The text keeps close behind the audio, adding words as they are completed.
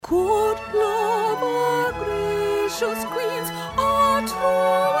Good love, our gracious queens, our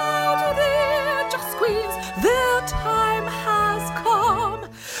true outrageous queens, their time has come.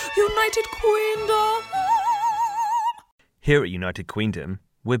 United Queendom. Here at United Queendom,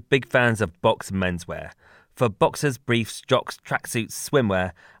 we're big fans of Box menswear. For boxers, briefs, jocks, tracksuits,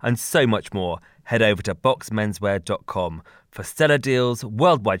 swimwear, and so much more, head over to boxmenswear.com for stellar deals,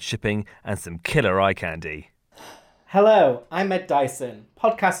 worldwide shipping, and some killer eye candy. Hello, I'm Ed Dyson,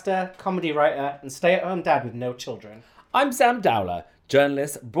 podcaster, comedy writer, and stay-at-home dad with no children. I'm Sam Dowler,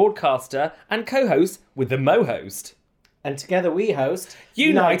 journalist, broadcaster, and co-host with the Mo-host. And together we host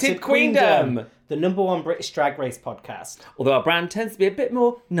United Queendom, the #1 British Drag Race podcast. Although our brand tends to be a bit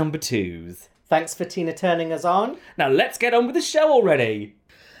more number twos. Thanks for Tina turning us on. Now let's get on with the show already.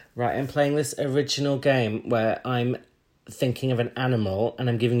 Right, I'm playing this original game where I'm thinking of an animal and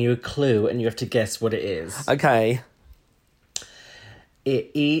I'm giving you a clue and you have to guess what it is. Okay.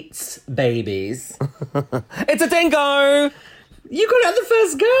 It eats babies. It's a dingo! You got it at the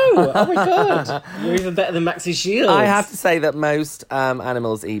first go! Oh my god! You're even better than Maxie Shields. I have to say that most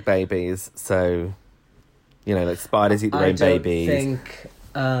animals eat babies, so, you know, like spiders eat their own babies. I don't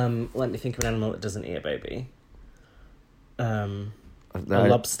think... let me think of an animal that doesn't eat a baby. A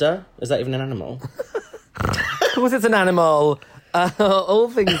lobster? Is that even an animal? Of course it's an animal. All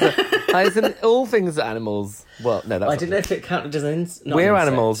things are animals. Well, no, that's I didn't know if it counted as not We're an insect.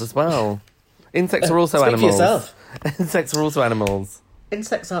 animals as well. Insects are also Speak animals. for yourself. Insects are also animals.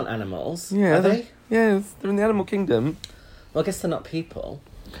 Insects aren't animals, Yeah, are they? Yes, they're in the animal kingdom. Well, I guess they're not people.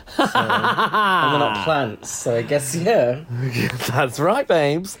 So, and they're not plants, so I guess, yeah. That's right,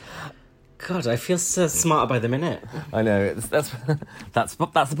 babes. God, I feel so smarter by the minute. I know. That's the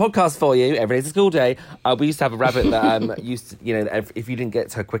podcast for you. Every day's a school day. We used to have a rabbit that used to, you know, if you didn't get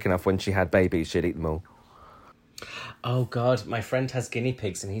to her quick enough when she had babies, she'd eat them all. Oh, God, my friend has guinea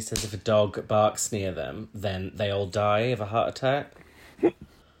pigs, and he says if a dog barks near them, then they all die of a heart attack.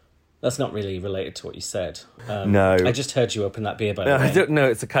 That's not really related to what you said. No. I just heard you open that beer, by the way. I don't know.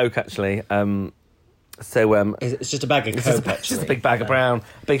 It's a Coke, actually. It's just a bag of Coke, actually. It's just a big bag of brown.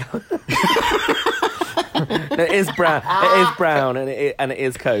 Big. It is brown. It is brown, and it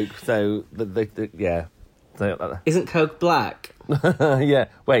is Coke. So yeah. So, Isn't Coke black? yeah.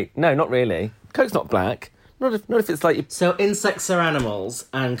 Wait. No, not really. Coke's not black. Not if it's like. So insects are animals,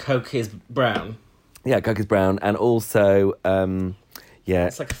 and Coke is brown. Yeah, Coke is brown, and also yeah.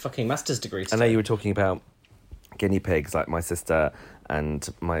 It's like a fucking master's degree. I know you were talking about guinea pigs. Like my sister and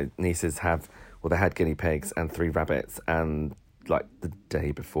my nieces have. Well, they had guinea pigs and 3 rabbits, and like the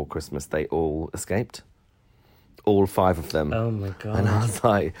day before Christmas, they all escaped. All 5 of them. Oh my god! And I was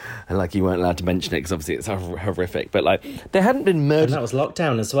like, you weren't allowed to mention it because obviously it's horrific. But like, they hadn't been murdered. And that was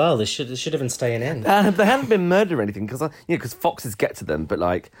lockdown as well. They should have been staying in. They hadn't been murdered or anything because foxes get to them. But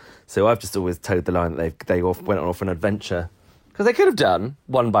like, so I've just always toed the line that they went off an adventure because they could have done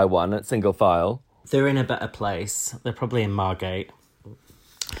one by one at single file. They're in a better place. They're probably in Margate.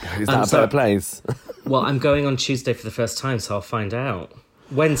 Is that a better place? Well, I'm going on Tuesday for the first time, so I'll find out.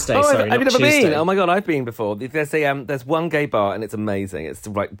 Wednesday, have not you never Tuesday. been? Oh my god, I've been before. There's one gay bar and it's amazing. It's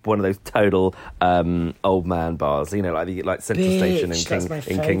like one of those total old man bars, you know, like Central Station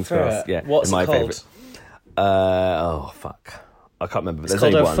in King's Cross. Yeah, what's my it called? Favourite. Oh fuck, I can't remember. But It's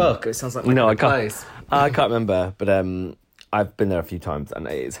there's called only Oh one. Fuck. It sounds like my No, I kind of can't. place. I can't remember, but I've been there a few times and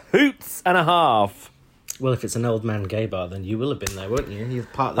it is hoots and a half. Well, if it's an old man gay bar, then you will have been there, won't you? You're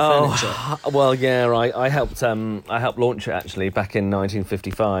part of the furniture. Well, yeah, right. I helped launch it actually back in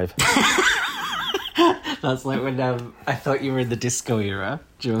 1955. That's like when I thought you were in the disco era.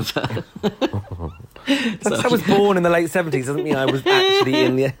 Do you remember? I was born in the late 70s. Doesn't mean I was actually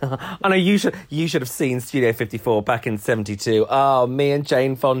in the. I know you should have seen Studio 54 back in 72. Oh, me and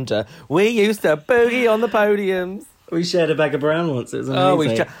Jane Fonda, we used to boogie on the podiums. We shared a bag of brown once. It was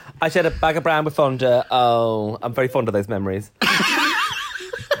amazing. I shared a bag of brown with Fonda. Oh, I'm very fond of those memories.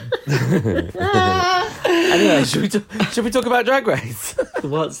 Anyway, should we talk about Drag Race?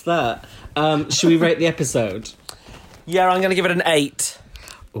 What's that? Should we rate the episode? Yeah, I'm going to give it an 8.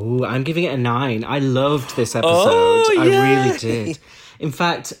 Ooh, I'm giving it a 9. I loved this episode. Oh, I yay. really did. In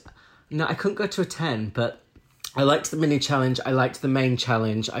fact, no, I couldn't go to a 10, but I liked the mini challenge. I liked the main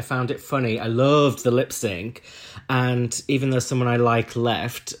challenge. I found it funny. I loved the lip sync. And even though someone I like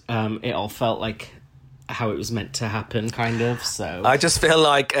left, it all felt like how it was meant to happen, kind of. So I just feel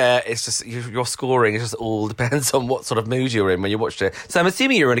like it's just your scoring. It just all depends on what sort of mood you're in when you watched it. So I'm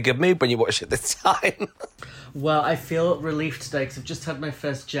assuming you're in a good mood when you watched it this time. Well, I feel relieved today because I've just had my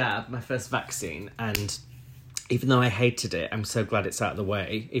first jab, my first vaccine, and even though I hated it, I'm so glad it's out of the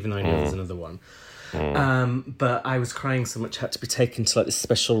way, even though I know there's another one. But I was crying so much I had to be taken to like this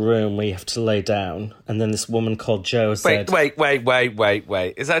special room where you have to lay down. And then this woman called Jo said... Wait.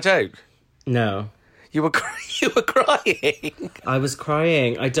 Is that a joke? No. You were crying. I was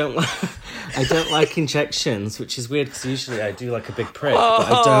crying. I don't like injections, which is weird because usually I do like a big prick, but I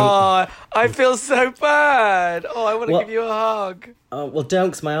don't. I feel so bad. Oh, I want to Well- give you a hug. Oh, well,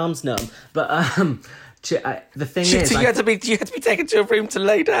 don't, because my arm's numb. But the thing is... You had to be taken to a room to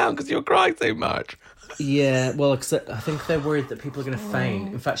lay down because you were crying so much. Yeah, well, cause I think they're worried that people are going to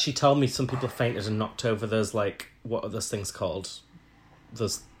faint. In fact, she told me some people fainted and knocked over those, like, what are those things called?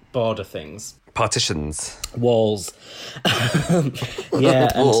 Those border things. Partitions. Walls. Yeah,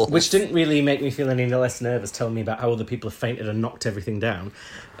 Walls. which didn't really make me feel any less nervous, telling me about how other people have fainted and knocked everything down.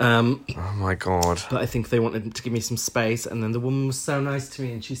 Oh my God. But I think they wanted to give me some space, and then the woman was so nice to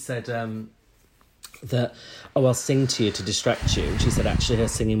me, and she said that, oh, I'll sing to you to distract you. And she said actually her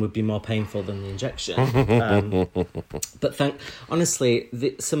singing would be more painful than the injection. But honestly,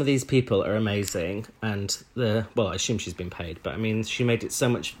 some of these people are amazing, and I assume she's been paid, but I mean, she made it so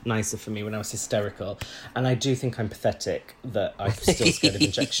much nicer for me when I was hysterical, and I do think I'm pathetic that I'm still scared of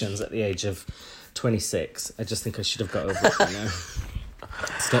injections at the age of 26. I just think I should have got over it by now.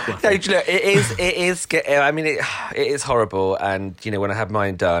 Stop laughing. No, you know, it is. I mean, it is horrible. And you know, when I had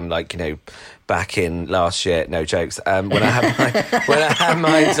mine done, like, you know, back in last year, no jokes. When I had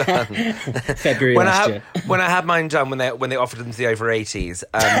mine done, February last year. When I had mine done, when they offered them to the over 80s,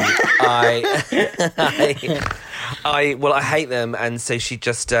 I hate them, and so she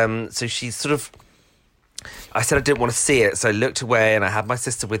just so she sort of. I said I didn't want to see it, so I looked away, and I had my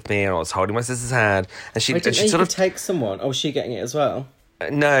sister with me, and I was holding my sister's hand, and she I didn't know you sort of could take someone. Oh, was she getting it as well?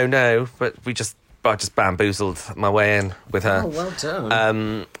 No, but I just bamboozled my way in with her. Oh, well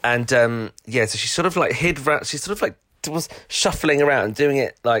done. So she sort of like she sort of like was shuffling around and doing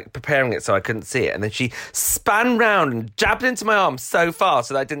it, like preparing it so I couldn't see it, and then she span round and jabbed into my arm so fast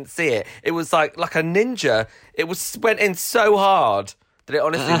that I didn't see it. It was like a ninja. It went in so hard that it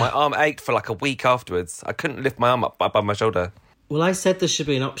honestly, my arm ached for like a week afterwards. I couldn't lift my arm up above my shoulder. Well, I said there should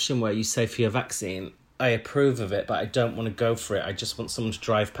be an option where you say for your vaccine, I approve of it, but I don't want to go for it. I just want someone to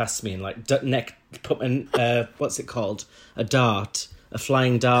drive past me and like put an what's it called? A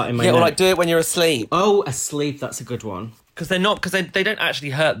flying dart in my neck. Or like do it when you're asleep. Oh, asleep. That's a good one. Because they don't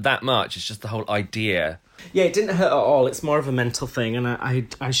actually hurt that much. It's just the whole idea. Yeah, it didn't hurt at all. It's more of a mental thing, and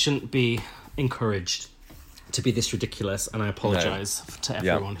I shouldn't be encouraged to be this ridiculous. And I apologise to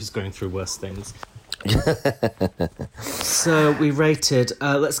everyone who's going through worse things. So we rated,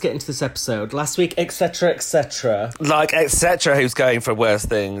 let's get into this episode. Last week, etc. Like etc. who's going for worse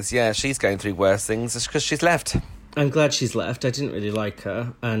things. Yeah, she's going through worse things just because she's left. I'm glad she's left. I didn't really like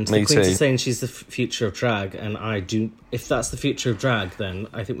her. And Me the Queen's too. is saying she's the future of drag, and I do. If that's the future of drag, then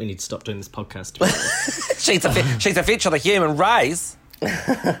I think we need to stop doing this podcast. She's a feature of the human race.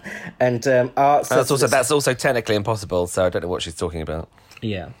 And Art says That's also technically impossible, so I don't know what she's talking about.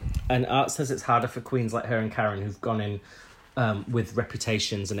 Yeah, and Art says it's harder for queens like her and Karen who've gone in with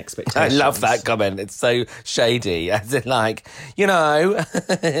reputations and I expectations. love that comment. It's so shady. As in, like, you know,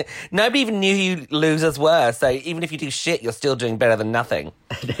 nobody even knew who losers were. So even if you do shit, you're still doing better than nothing.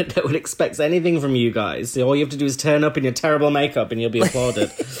 No one expects anything from you guys. All you have to do is turn up in your terrible makeup and you'll be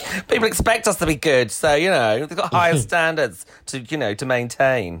applauded. People expect us to be good, so you know they've got higher standards to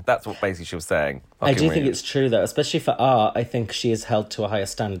maintain. That's what basically she was saying. I do Fucking think rude. it's true though, especially for Art. I think she is held to a higher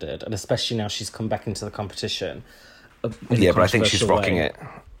standard, and especially now she's come back into the competition. Yeah, but I think she's controversial rocking way. it,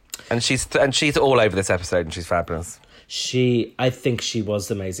 and she's all over this episode, and she's fabulous. I think she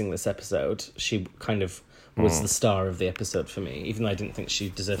was amazing this episode. She kind of was the star of the episode for me, even though I didn't think she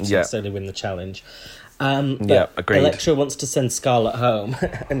deserved to necessarily win the challenge. But agreed. Electra wants to send Scarlett home,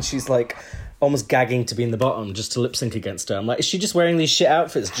 and she's like almost gagging to be in the bottom just to lip sync against her. I'm like, is she just wearing these shit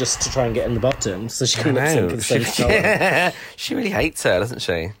outfits just to try and get in the bottom so she can lip sync and send Scarlett? She really hates her, doesn't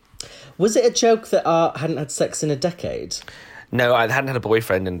she? Was it a joke that Art hadn't had sex in a decade? No, I hadn't had a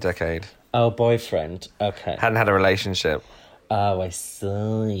boyfriend in a decade. Oh, boyfriend. Okay. Hadn't had a relationship. Oh, I see. Do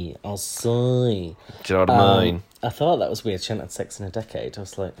you know what I mean? I thought that was weird. She hadn't had sex in a decade. I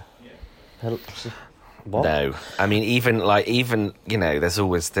was like, what? No, I mean even you know, there's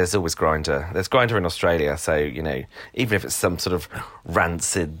always Grindr. There's Grindr in Australia, so you know, even if it's some sort of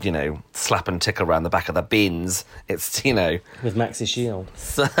rancid, you know, slap and tickle around the back of the bins, it's, you know, With Maxi Shield.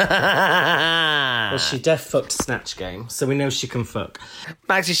 Well, she def fucked Snatch Game, so we know she can fuck.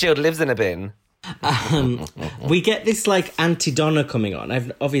 Maxi Shield lives in a bin. We get this like Auntie Donna coming on.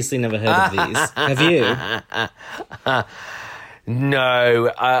 I've obviously never heard of these. Have you?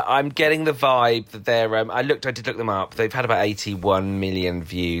 No, I'm getting the vibe that they're. I did look them up. They've had about 81 million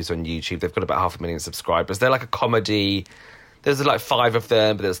views on YouTube. They've got about 500,000 subscribers. They're like a comedy. There's like 5 of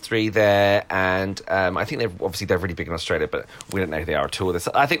them, but there's 3 there, and I think they're really big in Australia, but we don't know who they are at all.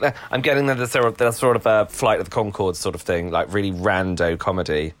 I think that I'm getting them. They're sort of a Flight of the Conchords sort of thing, like really rando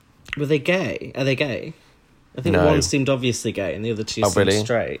comedy. Were they gay? Are they gay? I think No. one seemed obviously gay, and the other 2 seemed really?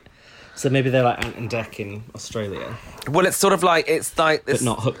 straight. So maybe they're like Ant and Dec in Australia, Well, it's sort of like but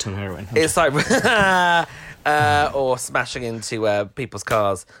not hooked on heroin. It's like or smashing into people's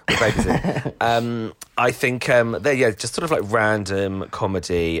cars with babies in. I think they're just sort of like random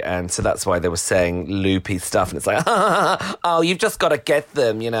comedy, and so that's why they were saying loopy stuff, and it's like, oh, you've just got to get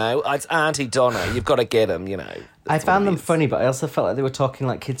them, It's Auntie Donna, you've got to get them, I found them funny, but I also felt like they were talking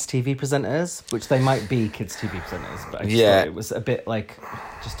like kids' TV presenters, which they might be kids' TV presenters, but I just thought it was a bit like,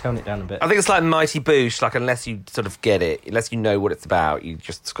 just tone it down a bit. I think it's like Mighty Boosh, like unless you sort of get it, unless you know what it's about, you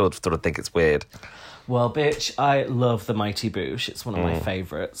just sort of think it's weird. Well, bitch, I love the Mighty Boosh. It's one of my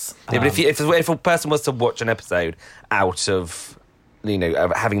favourites. Yeah, but if a person was to watch an episode out of,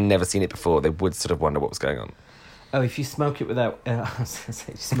 having never seen it before, they would sort of wonder what was going on. Oh, if you smoke it without... I was going to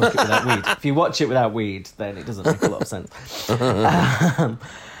say, smoke it without weed. If you watch it without weed, then it doesn't make a lot of sense.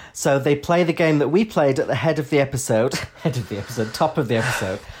 So they play the game that we played at the top of the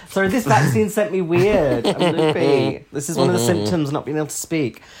episode. Sorry, this vaccine sent me weird. I'm loopy. This is one of the symptoms, not being able to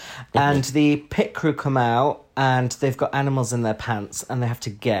speak. And the pit crew come out, and they've got animals in their pants, and they have to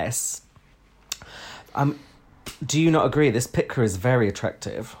guess. Do you not agree? This pit crew is very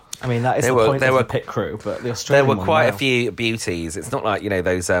attractive. I mean, that is the point of the pit crew, but the Australian There were quite a wow. few beauties. It's not like,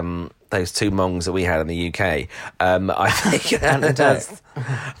 those 2 mongs that we had in the UK. I think...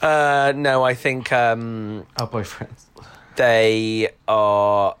 no, I think... Our boyfriends. They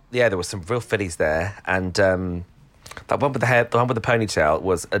are... Yeah, there were some real fillies there. And that one with the hair, the one with the ponytail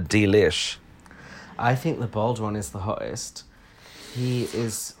was a delish. I think the bald one is the hottest. He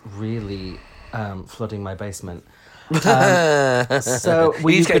is really flooding my basement. So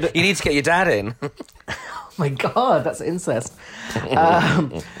you need to get your dad in. Oh my God, that's incest.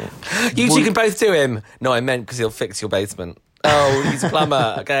 You two can both do him. No, I meant because he'll fix your basement. Oh, he's a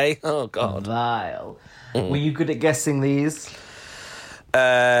plumber, okay? Oh, God. Vile. Were you good at guessing these?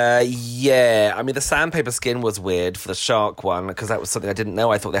 Yeah. I mean, the sandpaper skin was weird for the shark one because that was something I didn't know.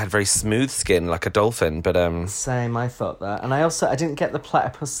 I thought they had very smooth skin like a dolphin, but... Same, I thought that. And I didn't get the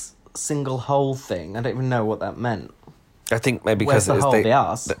platypus single hole thing. I don't even know what that meant. I think maybe Where's because the hole? The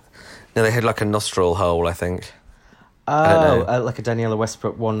arse? No, they had like a nostril hole, I think. Oh, like a Daniela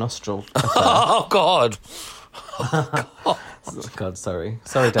Westbrook one nostril. Oh, God. Oh, God, sorry.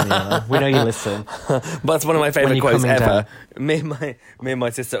 Sorry, Daniela. We know you listen. That's one of my favourite quotes ever. Down. Me and my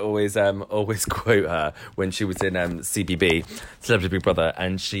sister always quote her when she was in CBB, Celebrity Big Brother,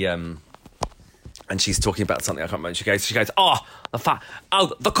 and she's talking about something I can't remember. She goes,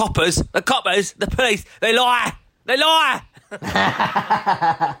 the coppers, the police, they lie. And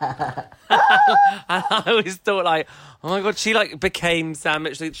I always thought like, oh my God, she like became Sam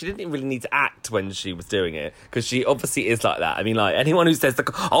Mitchell. She didn't really need to act when she was doing it because she obviously is like that. I mean, like anyone who says the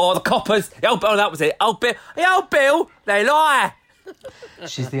coppers, that was it. Bill, they lie.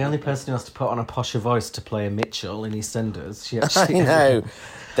 She's the only person who has to put on a posher voice to play a Mitchell in EastEnders. She actually I know.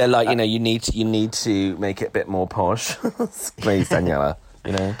 They're like, you need to make it a bit more posh. Please, Daniela,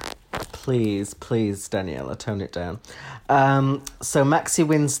 Please, Daniela, tone it down. So Maxi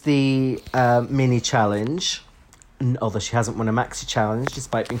wins the mini challenge, although she hasn't won a Maxi challenge,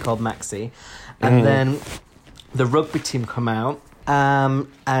 despite being called Maxi. And then the rugby team come out,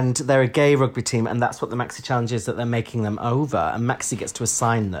 and they're a gay rugby team, and that's what the Maxi challenge is, that they're making them over, and Maxi gets to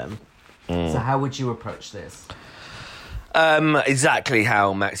assign them. So how would you approach this? Exactly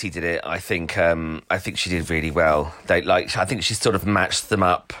how Maxi did it. I think she did really well. I think she sort of matched them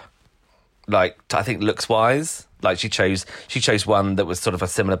up. I think looks wise. Like she chose one that was sort of a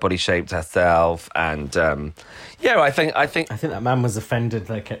similar body shape to herself, and I think that man was offended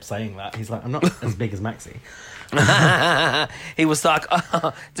they kept saying that. He's like, I'm not as big as Maxi. He was like,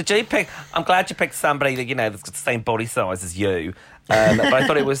 did you pick? I'm glad you picked somebody that that's got the same body size as you. But I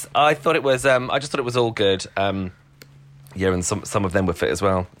just thought it was all good. Yeah, and some of them were fit as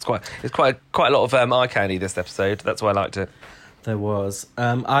well. It's quite a lot of eye candy this episode. That's why I liked it. There was.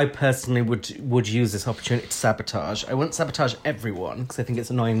 I personally would use this opportunity to sabotage. I wouldn't sabotage everyone, because I think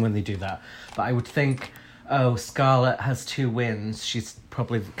it's annoying when they do that. But I would think, Scarlett has 2 wins. She's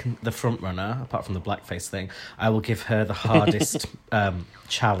probably the front runner, apart from the blackface thing. I will give her the hardest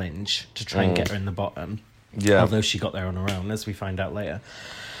challenge to try and get her in the bottom. Yeah. Although she got there on her own, as we find out later.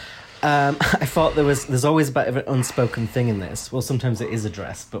 I thought there's always a bit of an unspoken thing in this. Well, sometimes it is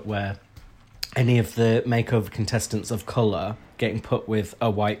addressed, but where any of the makeover contestants of colour getting put with a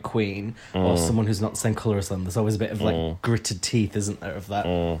white queen or someone who's not the same colour as them, there's always a bit of like gritted teeth, isn't there, of that?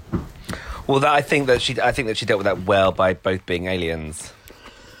 Well, I think that she dealt with that well by both being aliens.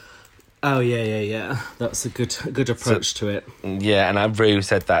 Oh yeah. That's a good approach to it. Yeah, and Rue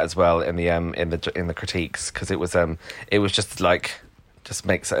said that as well in the critiques, because it was just like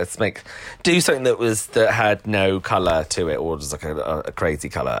do something that had no colour to it, or just like a crazy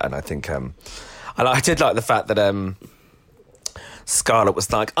colour. And I think I did like the fact that Scarlett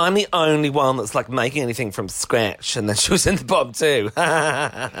was like, I'm the only one that's like making anything from scratch, and then she was in the bottom two.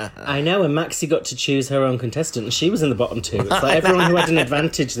 I know, and Maxi got to choose her own contestant, and she was in the bottom two. It's like everyone who had an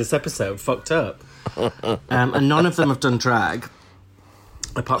advantage this episode fucked up. And none of them have done drag,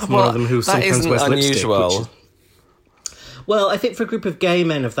 apart from one of them who sometimes wears unusual. lipstick. Well, I think for a group of gay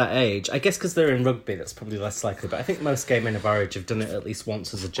men of that age, I guess because they're in rugby, that's probably less likely, but I think most gay men of our age have done it at least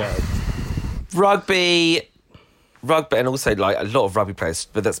once as a joke. Rugby, and also like a lot of rugby players,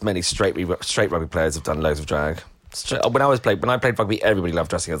 but that's mainly straight rugby players have done loads of drag. When I played rugby, everybody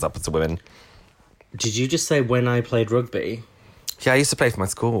loved dressing us up as women. Did you just say when I played rugby? Yeah, I used to play for my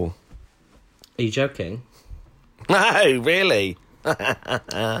school. Are you joking? No, really? Well,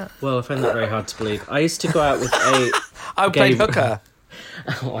 I find that very hard to believe. I used to go out with I played hooker.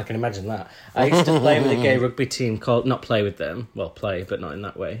 Oh, I can imagine that. I used to play with a gay rugby team called... Not play with them. Well, play, but not in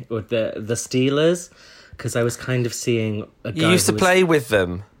that way. With the Steelers, because I was kind of seeing a guy... You used to play with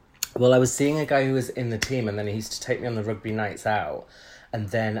them? Well, I was seeing a guy who was in the team, and then he used to take me on the rugby nights out, and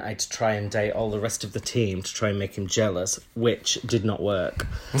then I'd try and date all the rest of the team to try and make him jealous, which did not work.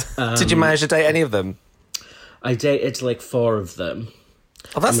 Did you manage to date any of them? I dated like 4 of them.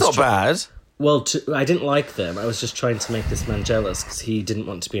 Oh, that's not bad. Well, I didn't like them. I was just trying to make this man jealous because he didn't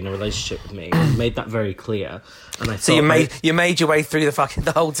want to be in a relationship with me. He made that very clear. And I so you made your way through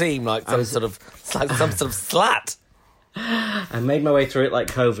the whole team like some sort of slat. I made my way through it like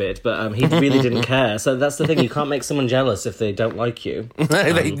COVID, but he really didn't care. So that's the thing. You can't make someone jealous if they don't like you. No,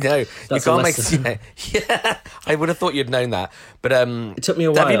 you can't make. Yeah, I would have thought you'd known that, but it took me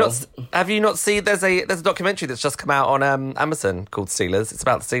a while. Have you not seen? There's a documentary that's just come out on Amazon called Steelers. It's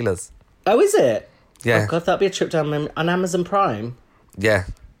about the Steelers. Oh, is it? Yeah. Oh God, that'd be a trip down on Amazon Prime. Yeah.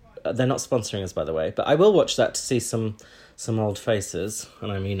 They're not sponsoring us, by the way, but I will watch that to see some old faces,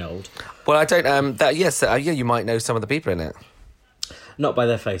 and I mean old. Well, I don't. You might know some of the people in it. Not by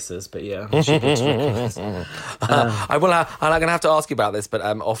their faces, but yeah. I should be able to recognise them. I'm going to have to ask you about this, but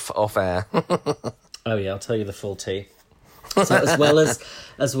off air. Oh yeah, I'll tell you the full tea. So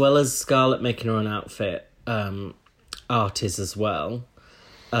as well as Scarlett making her own outfit, art is as well.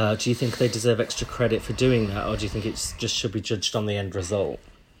 Do you think they deserve extra credit for doing that, or do you think it just should be judged on the end result?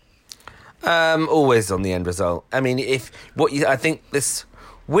 Always on the end result. I mean, I think this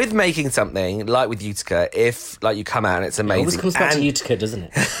with making something like with Utica, if like you come out and it's amazing, it always comes back to Utica,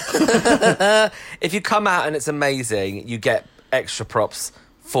 doesn't it? If you come out and it's amazing, you get extra props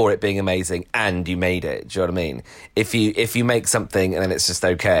for it being amazing, and you made it. Do you know what I mean? If you make something and then it's just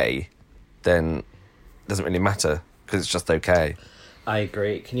okay, then it doesn't really matter because it's just okay. I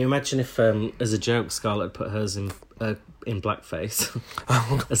agree. Can you imagine if, as a joke, Scarlett put hers in blackface?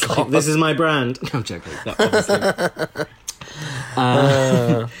 Oh, it's like, this is my brand. No, I'm joking.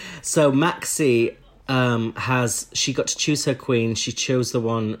 So Maxi she got to choose her queen. She chose the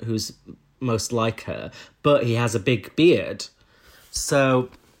one who's most like her, but he has a big beard. So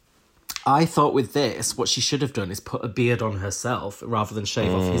I thought with this, what she should have done is put a beard on herself rather than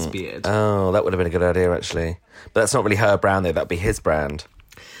shave off his beard. Oh, that would have been a good idea, actually. But that's not really her brand, though. That'd be his brand.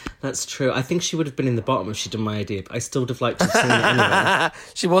 That's true. I think she would have been in the bottom if she'd done my idea, but I still would have liked to have seen it anyway.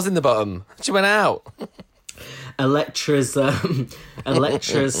 She was in the bottom. She went out. Electra's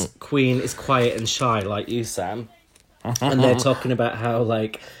queen is quiet and shy, like you, Sam. And they're talking about how,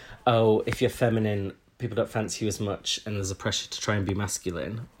 like, oh, if you're feminine, people don't fancy you as much, and there's a pressure to try and be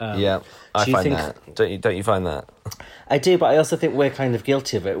masculine. Yeah, I find that. Don't you find that? I do, but I also think we're kind of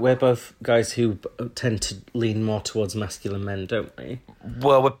guilty of it. We're both guys who tend to lean more towards masculine men, don't we?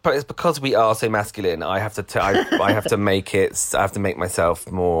 Well, it's because we are so masculine. I have to I have to make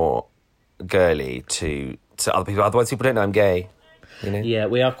myself more girly to other people. Otherwise, people don't know I'm gay. You know? Yeah,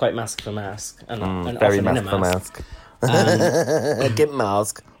 we are quite mask for mask, and very often mask in a for mask. Get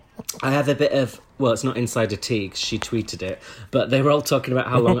mask. I have a bit of... Well, it's not insider tea, 'cause she tweeted it. But they were all talking about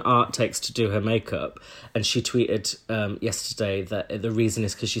how long Art takes to do her makeup. And she tweeted yesterday that the reason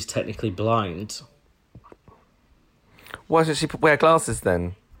is because she's technically blind. Why doesn't she wear glasses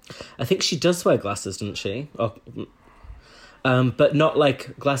then? I think she does wear glasses, doesn't she? But not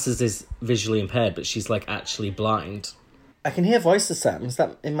like Glasses is visually impaired, but she's like actually blind. I can hear voices, Sam. Is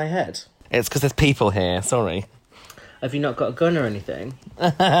that in my head? It's because there's people here, sorry. Have you not got a gun or anything?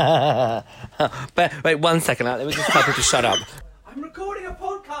 But wait 1 second, let me just tell people to shut up. I'm recording a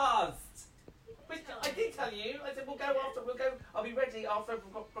podcast! I did tell you. I said we'll go, I'll be ready after I've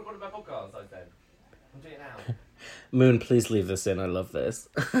recorded my podcast, I said. I'm doing it now. Moon, please leave this in. I love this.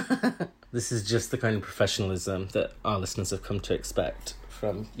 This is just the kind of professionalism that our listeners have come to expect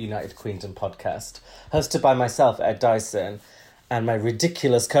from United Queendom podcast, hosted by myself, Ed Dyson, and my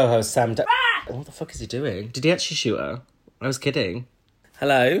ridiculous co-host, Sam... What the fuck is he doing? Did he actually shoot her? I was kidding.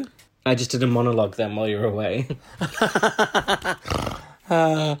 Hello? I just did a monologue then while you were away.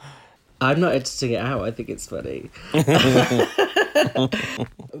 I'm not editing it out. I think it's funny.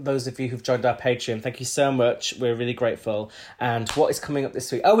 Those of you who've joined our Patreon, thank you so much. We're really grateful. And what is coming up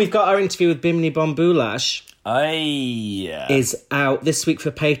this week? Oh, we've got our interview with Bimini Bon Boulash. Is out this week for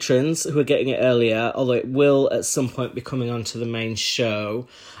patrons who are getting it earlier, although it will at some point be coming onto the main show.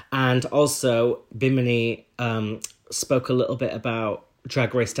 And also, Bimini spoke a little bit about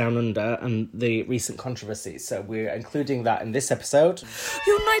Drag Race Down Under and the recent controversy. So we're including that in this episode.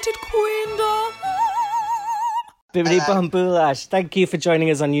 United Queendom. Bimini Bon Boulash, thank you for joining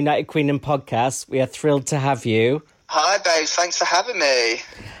us on United Queendom podcast. We are thrilled to have you. Hi, babes. Thanks for having me.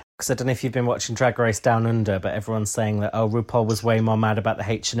 Because I don't know if you've been watching Drag Race Down Under, but everyone's saying that, RuPaul was way more mad about the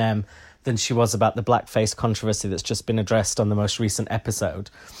H&M than she was about the blackface controversy that's just been addressed on the most recent episode.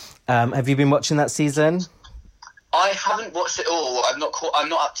 Have you been watching that season? I haven't watched it all. I'm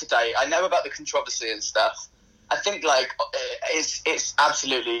not up to date. I know about the controversy and stuff. I think it's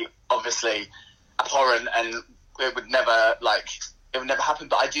absolutely, obviously, abhorrent, and it would never happen.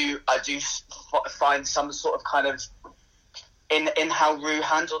 But I do find some sort of kind of in how Ru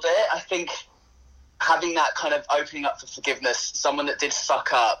handled it. I think having that kind of opening up for forgiveness, someone that did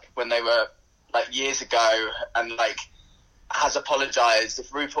fuck up when they were years ago and has apologized.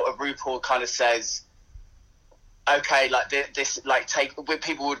 If RuPaul kind of says, okay,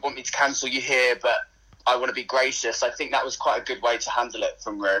 people would want me to cancel you here, but I want to be gracious. I think that was quite a good way to handle it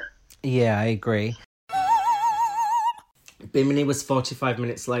from Ru. Yeah, I agree. Bimini was 45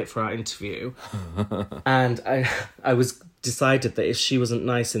 minutes late for our interview, and I was decided that if she wasn't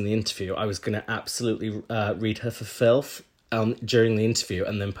nice in the interview, I was going to absolutely read her for filth during the interview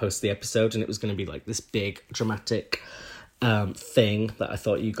and then post the episode, and it was going to be this big dramatic thing that I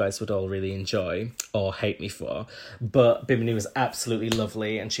thought you guys would all really enjoy or hate me for. But Bimini was absolutely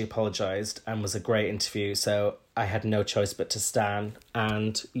lovely, and she apologised and was a great interview, so I had no choice but to stan.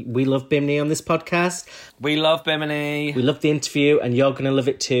 And we love Bimini on this podcast. We love Bimini. We love the interview, and you're going to love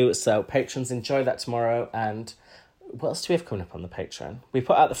it too. So patrons, enjoy that tomorrow. And what else do we have coming up on the Patreon? We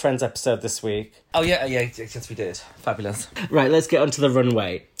put out the Friends episode this week. Oh, yeah, yes, we did. Fabulous. Right, let's get onto the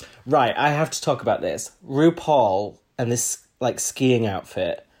runway. Right, I have to talk about this. RuPaul and this, skiing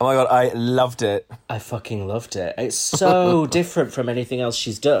outfit. Oh my God, I loved it. I fucking loved it. It's so different from anything else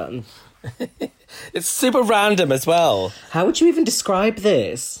she's done. It's super random as well. How would you even describe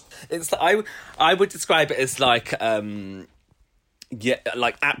this? I would describe it as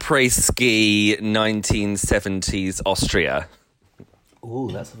après-ski 1970s Austria. Ooh,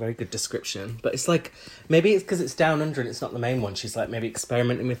 that's a very good description. But it's maybe it's because it's Down Under and it's not the main one. She's maybe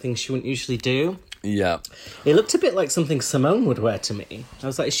experimenting with things she wouldn't usually do. Yeah. It looked a bit like something Simone would wear to me. I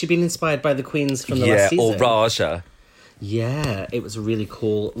was like, has she been inspired by the queens from the last season? Or Raja. Yeah, it was really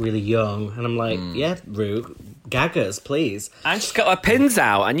cool, really young. And I'm like, yeah, Ru, gaggers, please. And she's got her pins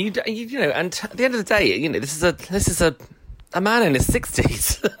out. And, you know, and at the end of the day, this is a man in his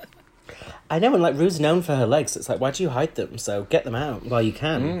 60s. I know, and Ru's known for her legs. It's why do you hide them? So get them out while you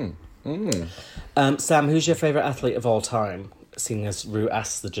can. Sam, who's your favourite athlete of all time? Seeing as Ru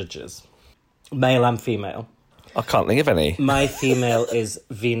asks the judges. Male and female. I can't think of any. My female is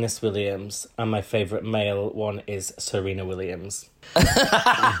Venus Williams, and my favourite male one is Serena Williams.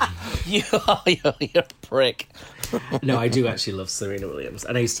 You're a prick. No, I do actually love Serena Williams,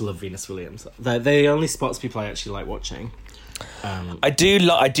 and I used to love Venus Williams. They're the only sports people I actually like watching. I do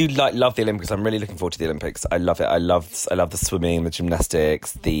love the Olympics. I'm really looking forward to the Olympics. I love it. I love the swimming, the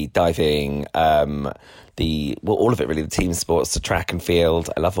gymnastics, the diving, all of it really. The team sports, the track and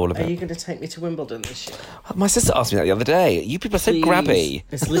field. I love all of it. Are you going to take me to Wimbledon this year? My sister asked me that the other day. You people are so grabby.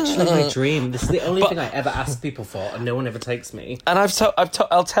 It's literally my dream. This is the only thing I ever ask people for, and no one ever takes me. And I'll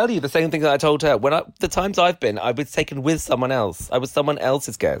tell you the same thing that I told her. The times I've been, I was taken with someone else. I was someone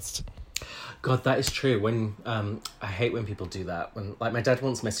else's guest. God, that is true. When I hate when people do that. When, like, my dad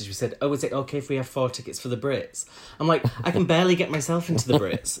once messaged me, said, "Oh, is it okay if we have 4 tickets for the Brits?" I'm like, I can barely get myself into the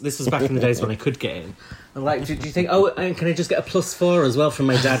Brits. This was back in the days when I could get in. I'm like, do you think? Oh, and can I just get a +4 as well from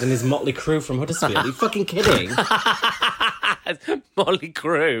my dad and his motley crew from Huddersfield? Are you fucking kidding? Motley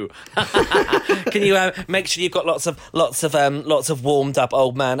Crue. Can you make sure you've got lots of warmed up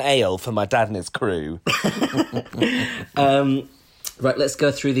old man ale for my dad and his crew? Right, let's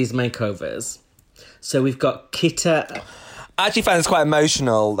go through these makeovers. So we've got Kita. I actually found this quite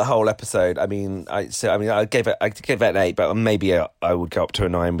emotional, the whole episode. I mean, I gave it an 8, but maybe I would go up to a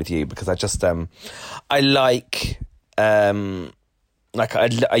 9 with you because I just I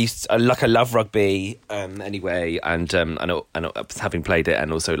love rugby anyway, and I know having played it,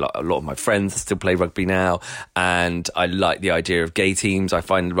 and also a lot of my friends still play rugby now, and I like the idea of gay teams. I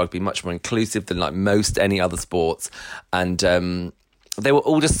find rugby much more inclusive than like most any other sports, and they were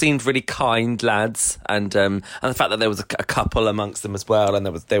all just seemed really kind lads, and the fact that there was a couple amongst them as well, and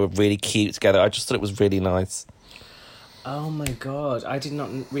they were really cute together. I just thought it was really nice. Oh my God, I did not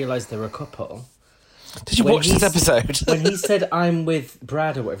realise they were a couple. Did you watch this episode? When he said, "I'm with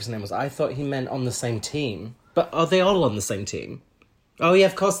Brad," or whatever his name was, I thought he meant on the same team. But are they all on the same team? Oh yeah,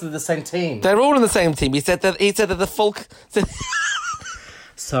 of course they're the same team. They're all on the same team. He said that the full...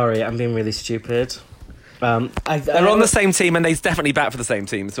 Sorry, I'm being really stupid. They're on the same team, and they're definitely back for the same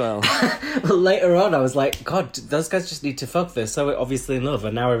team as well. Well, later on, I was like, God, those guys just need to fuck. They're so obviously in love,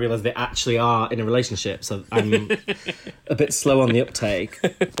 and now I realise they actually are in a relationship. So I'm a bit slow on the uptake.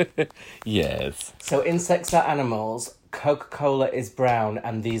 Yes. So insects are animals. Coca-Cola is brown,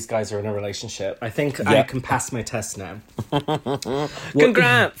 and these guys are in a relationship. I think I can pass my test now.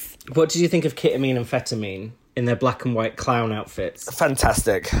 Congrats! What did you think of Ketamine and Phetamine in their black and white clown outfits?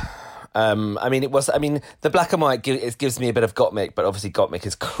 Fantastic. The black and white gives me a bit of Gottmik, but obviously Gottmik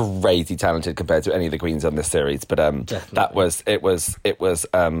is crazy talented compared to any of the queens on this series. But it was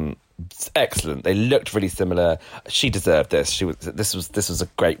excellent. They looked really similar. She deserved this. This was a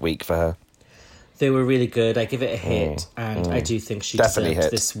great week for her. They were really good. I give it a hit, and I do think she Definitely deserved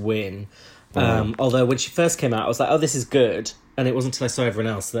hit. this win. Although when she first came out, I was like, "Oh, this is good," and it wasn't until I saw everyone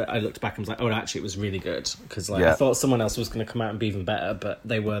else that I looked back and was like, "Oh, actually, it was really good." Because I thought someone else was going to come out and be even better, but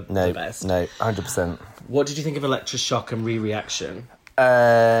they were the best. No, 100%. What did you think of Electroshock and Re-Reaction?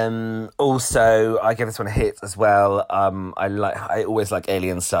 Also, I give this one a hit as well. I always like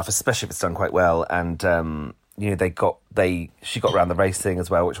alien stuff, especially if it's done quite well. And she got around the racing as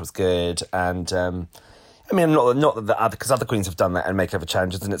well, which was good. And not that because other queens have done that and makeover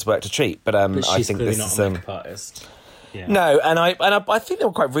challenges, and it's worked a treat. But I think this is not a makeup artist. Yeah. No, and I think they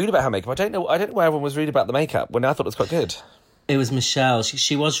were quite rude about her makeup. I don't know why everyone was rude about the makeup when I thought it was quite good. It was Michelle.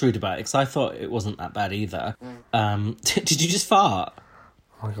 She was rude about it because I thought it wasn't that bad either. Did you just fart?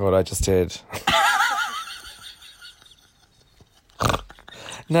 Oh my God, I just did.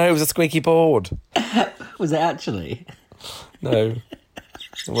 No, it was a squeaky board. Was it actually? No, it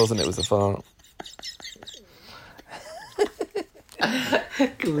wasn't. It was a fart.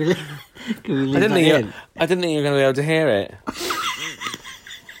 Can we leave I didn't think in? you were going to be able to hear it.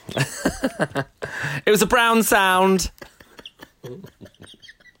 It was a brown sound.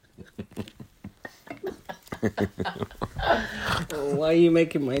 Why are you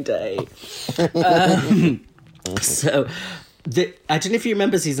making my day? So, I don't know if you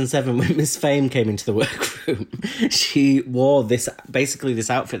remember season 7 when Miss Fame came into the workroom. She wore this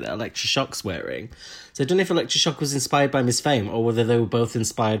outfit that Electroshock's wearing. So I don't know if Electroshock was inspired by Miss Fame or whether they were both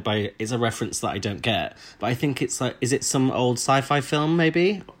inspired by... It's a reference that I don't get. But I think it's like... Is it some old sci-fi film,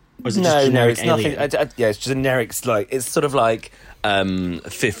 maybe? Or is it just generic it's alien? nothing. It's generic. It's sort of like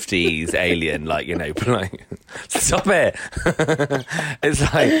 50s alien, but like stop it. It's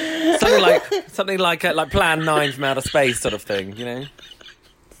like something like Plan 9 from outer space sort of thing,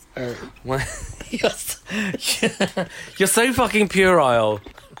 You're so fucking puerile.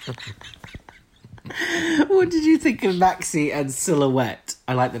 What did you think of Maxi and Silhouette?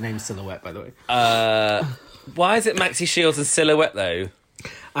 I like the name Silhouette, by the way. Why is it Maxi Shields and Silhouette though?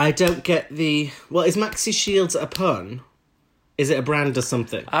 I don't get the... Well, is Maxi Shields a pun? Is it a brand or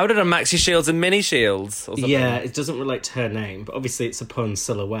something? I would have done Maxi Shields and Mini Shields or something. Yeah, it doesn't relate to her name, but obviously it's a pun,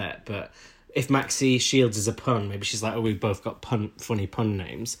 Silhouette. But if Maxi Shields is a pun, maybe she's like, oh, we've both got funny pun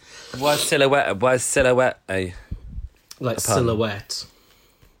names. Why is Silhouette a... Like Silhouette.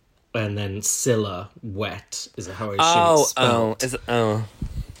 And then Silhouette is how I assume it's spelled. Oh.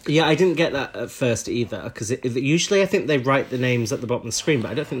 Yeah, I didn't get that at first either, because usually I think they write the names at the bottom of the screen,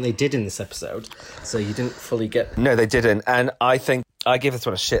 but I don't think they did in this episode, so you didn't fully get... No, they didn't, and I think I give this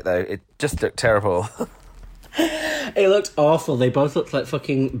one a shit, though. It just looked terrible. It looked awful. They both looked like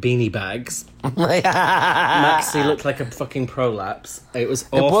fucking beanie bags. Maxi looked like a fucking prolapse. It was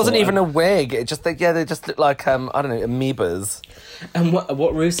awful. It wasn't even a wig. It just, they just looked like, I don't know, amoebas. And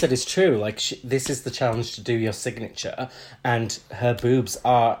what Rue said is true. Like, this is the challenge to do your signature, and her boobs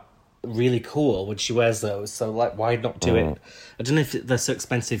are really cool when she wears those. So, like, why not do it? I don't know if they're so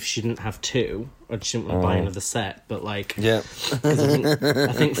expensive she didn't have two, or she didn't want to buy another set. But like, Yeah.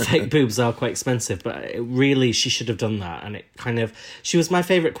 I think fake boobs are quite expensive. But really, she should have done that. And it kind of, she was my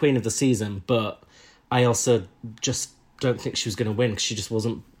favourite queen of the season. But I also just don't think she was going to win because she just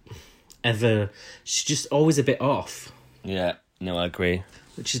wasn't ever. She's just always a bit off. Yeah. No, I agree.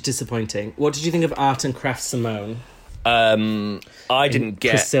 Which is disappointing. What did you think of Art and Craft Simone? I didn't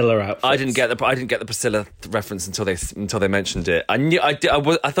get Priscilla outfits. I didn't get the Priscilla reference until they mentioned it. I knew I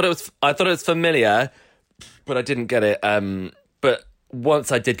thought it was familiar, but I didn't get it. But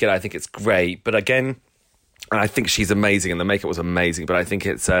once I did get it, I think it's great. But again, I think she's amazing, and the makeup was amazing. But I think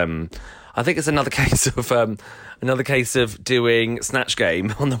it's another case of doing Snatch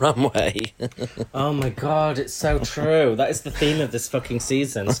Game on the runway. Oh my god, it's so true. That is the theme of this fucking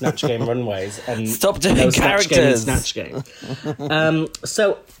season: Snatch Game runways and Stop doing characters. Snatch Game.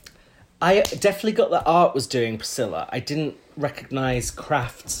 So I definitely got that Art was doing Priscilla. I didn't recognise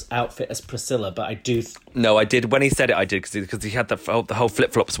Kraft's outfit as Priscilla, but I do. No, I did. When he said it, I did because he had the whole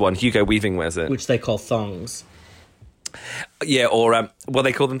flip flops one. Hugo Weaving wears it, Which they call thongs. Yeah, or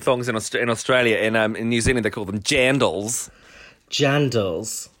they call them thongs in Australia. In New Zealand, they call them jandals.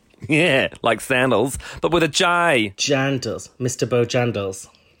 Jandals. Yeah, like sandals, but with a J. Jandals. Mr. Bojandals.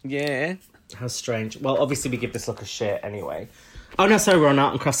 Yeah. How strange. Well, obviously we give this look a shit anyway. Oh no, sorry, we're on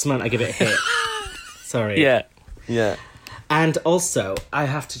Art and Craft Simone. I give it a hit. Sorry. Yeah. Yeah. And also, I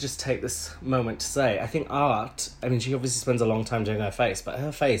have to just take this moment to say, I think Art, I mean, she obviously spends a long time doing her face, but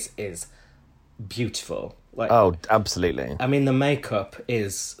her face is beautiful. Like, Oh, absolutely. I mean, the makeup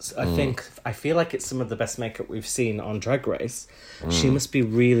is, I feel like it's some of the best makeup we've seen on Drag Race. She must be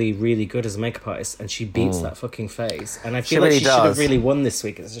really, really good as a makeup artist, and she beats that fucking face. And I feel like really she should have does. really won this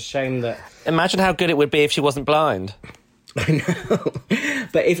week. It's a shame that... Imagine how good it would be if she wasn't blind. I know.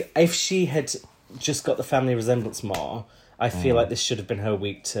 But if she had just got the family resemblance more, I feel like this should have been her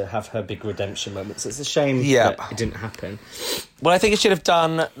week to have her big redemption moments. It's a shame that it didn't happen. Well, I think it should have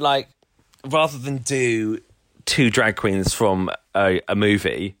done, like, rather than do two drag queens from a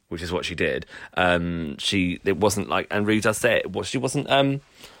movie, which is what she did, it wasn't like, and Rue does say it wasn't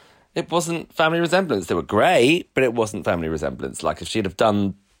family resemblance. They were great, but it wasn't family resemblance. Like, if she'd have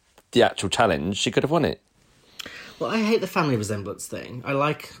done the actual challenge, she could have won it. Well, I hate the family resemblance thing.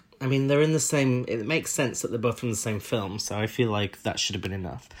 I mean, they're in the same... It makes sense that they're both from the same film, so I feel like that should have been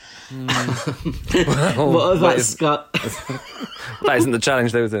enough. What about Scott... That isn't the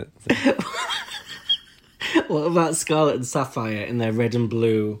challenge, though, is it? What about Scarlet and Sapphire in their red and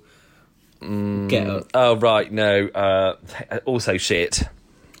blue get-up? Oh, right, no. Also shit.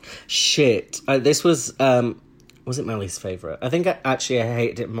 Shit. This was it Melly's favourite? I think I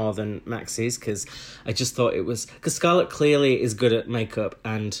hated it more than Maxie's, because I just thought it was... Because Scarlett clearly is good at makeup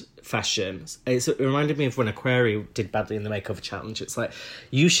and fashion. It reminded me of when Aquaria did badly in the makeover challenge. It's like,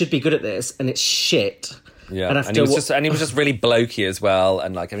 you should be good at this, and it's shit. Yeah, and he was just really blokey as well,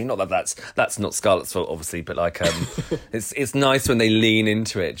 and like, I mean, not that that's not Scarlett's fault, obviously, but like, it's nice when they lean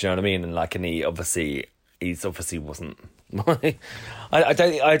into it. Do you know what I mean? And like, and he's obviously wasn't. I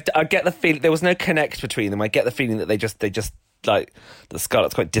get the feeling there was no connect between them. I get the feeling that they just like that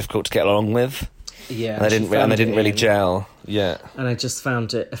Scarlett's quite difficult to get along with. Yeah, and they didn't really gel. Yeah, and I just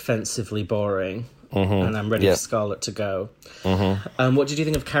found it offensively boring. And I'm ready for Scarlett to go. What did you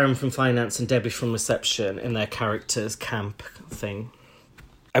think of Karen from Finance and Debbie from Reception in their characters camp thing?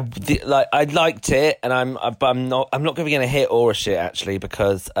 I liked it, and I'm not giving it a hit or a shit actually,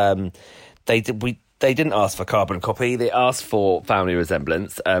 because they didn't ask for carbon copy. They asked for family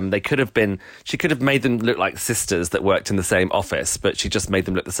resemblance. She could have made them look like sisters that worked in the same office, but she just made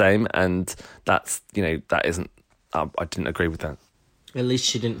them look the same, and that isn't. I didn't agree with that. At least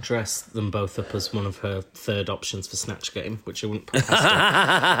she didn't dress them both up as one of her third options for Snatch Game, which I wouldn't put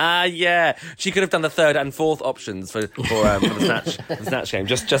past her. Yeah, she could have done the third and fourth options for the Snatch Game,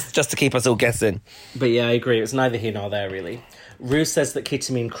 just to keep us all guessing. But yeah, I agree. It was neither here nor there, really. Rue says that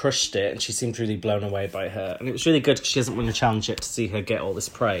Ketamine crushed it, and she seemed really blown away by her. And it was really good because she hasn't won a challenge yet to see her get all this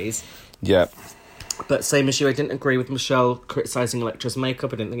praise. Yeah. But same issue, I didn't agree with Michelle criticising Electra's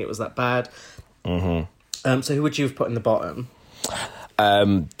makeup. I didn't think it was that bad. So who would you have put in the bottom?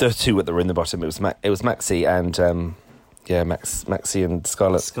 The two that were in the bottom, it was Maxi and Maxi and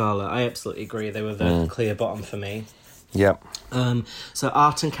Scarlett. Scarlett, I absolutely agree. They were the clear bottom for me. Yep. So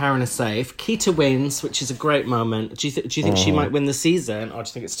Art and Karen are safe. Keita wins, which is a great moment. Do you think she might win the season, or do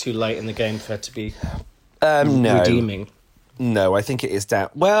you think it's too late in the game for her to be No. redeeming? No, I think it is down.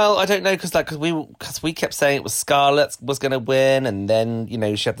 Well, I don't know, because we kept saying it was Scarlett was going to win, and then, you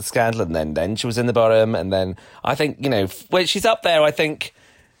know, she had the scandal, and then she was in the bottom, and then I think, you know, when she's up there, I think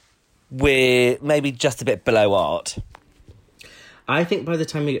we're maybe just a bit below Art. I think by the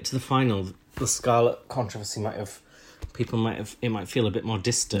time we get to the final, the Scarlett controversy it might feel a bit more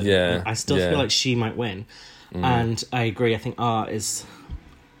distant. Yeah, I still feel like she might win. And I agree, I think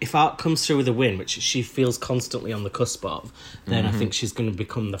if Art comes through with a win, which she feels constantly on the cusp of, then I think she's going to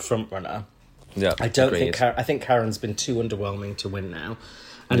become the front runner. Yeah, I think Karen's been too underwhelming to win now.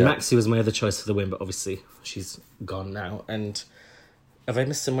 And Maxi was my other choice for the win, but obviously she's gone now. And have I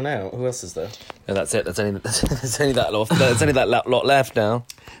missed someone out? Who else is there? No, that's it. There's only that lot left now.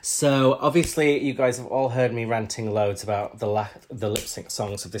 So, obviously, you guys have all heard me ranting loads about the lip-sync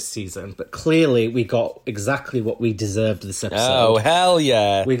songs of this season, but clearly we got exactly what we deserved this episode. Oh, hell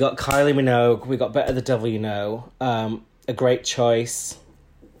yeah. We got Kylie Minogue, we got Better the Devil You Know, a great choice,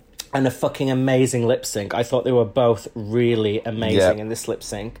 and a fucking amazing lip-sync. I thought they were both really amazing in this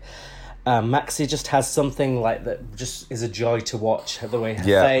lip-sync. Maxi just has something like that, just is a joy to watch. The way her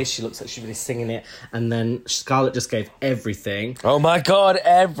face, she looks like she's really singing it. And then Scarlett just gave everything. Oh my God,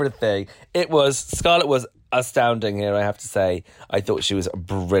 everything. Scarlett was astounding here, I have to say. I thought she was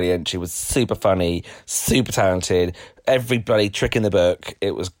brilliant. She was super funny, super talented. Every bloody trick in the book.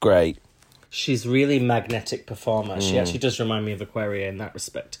 It was great. She's really magnetic performer. She actually does remind me of Aquaria in that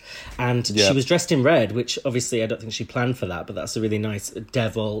respect. And she was dressed in red, which obviously I don't think she planned for that, but that's a really nice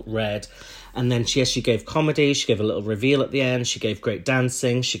devil red. And then she gave comedy, she gave a little reveal at the end, she gave great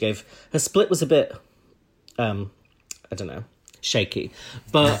dancing, her split was a bit, I don't know, shaky.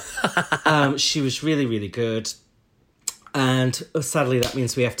 But she was really, really good. And sadly that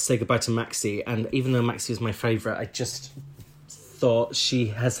means we have to say goodbye to Maxi. And even though Maxi was my favourite, I just thought she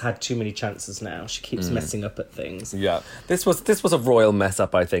has had too many chances now. She keeps messing up at things. Yeah, this was a royal mess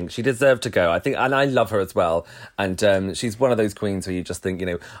up. I think she deserved to go. I think, and I love her as well. And she's one of those queens where you just think, you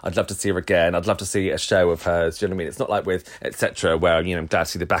know, I'd love to see her again. I'd love to see a show of hers. Do you know what I mean? It's not like with etc. where, you know, I'm glad to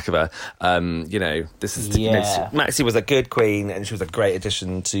see the back of her. You know, this is Maxi was a good queen, and she was a great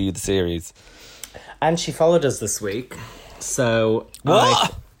addition to the series. And she followed us this week. So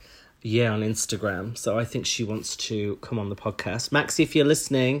what? On Instagram. So I think she wants to come on the podcast. Maxi, if you're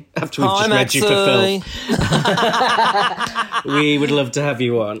listening, after we've just read you for Phil, we would love to have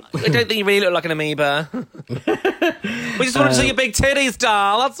you on. I don't think you really look like an amoeba. We just wanted to see your big titties,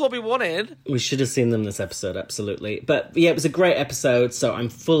 doll. That's what we wanted. We should have seen them this episode, absolutely. But yeah, it was a great episode, so I'm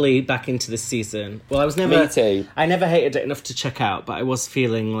fully back into this season. Well, Me too. I never hated it enough to check out, but I was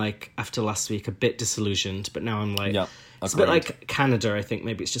feeling like, after last week, a bit disillusioned. But now I'm like... Yep. It's a bit like Canada, I think.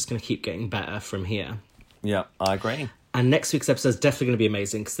 Maybe it's just going to keep getting better from here. Yeah, I agree. And next week's episode is definitely going to be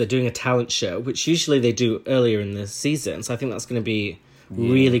amazing because they're doing a talent show, which usually they do earlier in the season. So I think that's going to be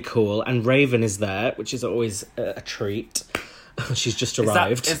really cool. And Raven is there, which is always a treat. She's just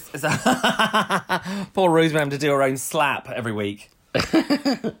arrived. Is that poor Rose having to do her own slap every week.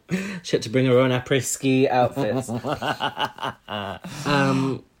 She had to bring her own après-ski outfits.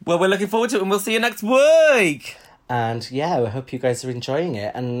 Well, we're looking forward to it, and we'll see you next week. And yeah, I hope you guys are enjoying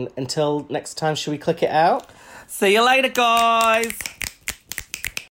it. And until next time, should we click it out? See you later, guys.